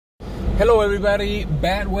Hello everybody,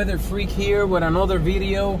 Bad Weather Freak here with another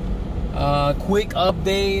video. Quick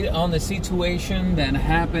update on the situation that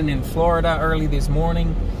happened in Florida early this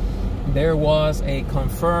morning. There was a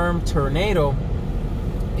confirmed tornado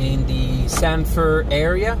in the Sanford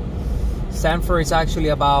area. Sanford is actually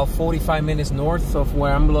about 45 minutes north of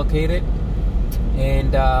where I'm located.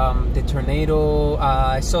 And the tornado,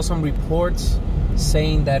 I saw some reports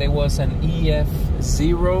saying that it was an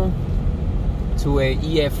EF0 to a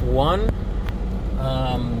EF1.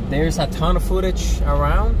 There's a ton of footage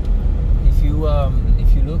around. If you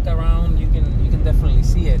look around, you can definitely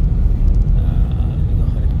see it. Let me go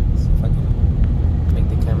ahead and see if I can make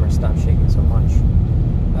the camera stop shaking so much.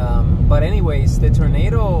 But anyways, the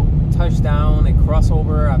tornado touched down a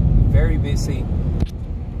crossover, a very busy.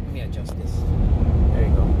 Let me adjust this. There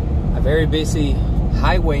you go. A very busy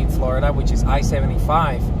highway in Florida, which is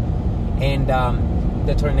I-75, and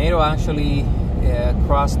the tornado actually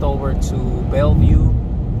crossed over to Bellevue,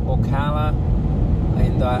 Ocala,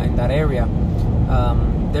 in that area.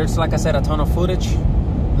 There's, like I said, a ton of footage.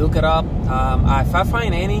 Look it up. If I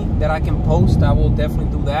find any that I can post, I will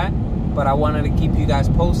definitely do that. But I wanted to keep you guys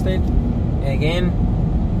posted. Again,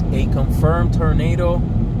 a confirmed tornado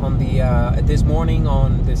on the this morning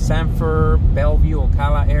on the Sanford Bellevue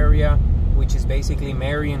Ocala area, which is basically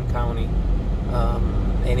Marion County,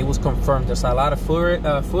 and it was confirmed. There's a lot of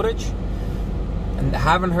footage. And I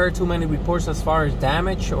haven't heard too many reports as far as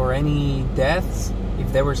damage or any deaths,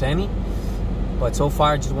 if there was any. But so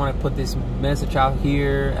far, I just want to put this message out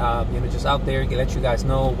here, just out there, to let you guys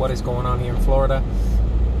know what is going on here in Florida.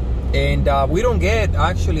 And we don't get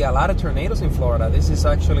actually a lot of tornadoes in Florida. This is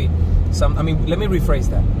actually let me rephrase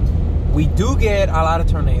that. We do get a lot of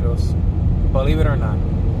tornadoes, believe it or not,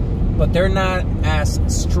 but they're not as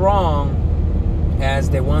strong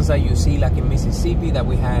as the ones that you see like in Mississippi that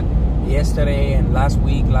we had yesterday and last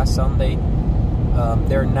Sunday.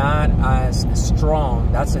 They're not as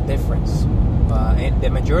strong. That's the difference. And the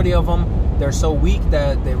majority of them, they're so weak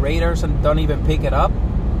that the radars don't even pick it up.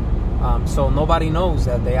 So nobody knows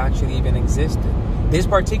that they actually even existed. This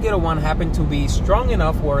particular one happened to be strong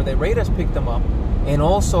enough where the radars picked them up, and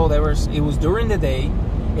also it was during the day.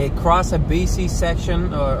 It crossed a busy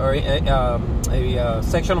section or a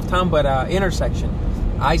section of town, but intersection,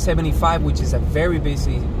 I-75, which is a very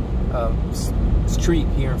busy street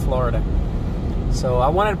here in Florida. So I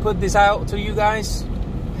wanted to put this out to you guys.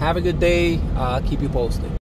 Have a good day. Keep you posted.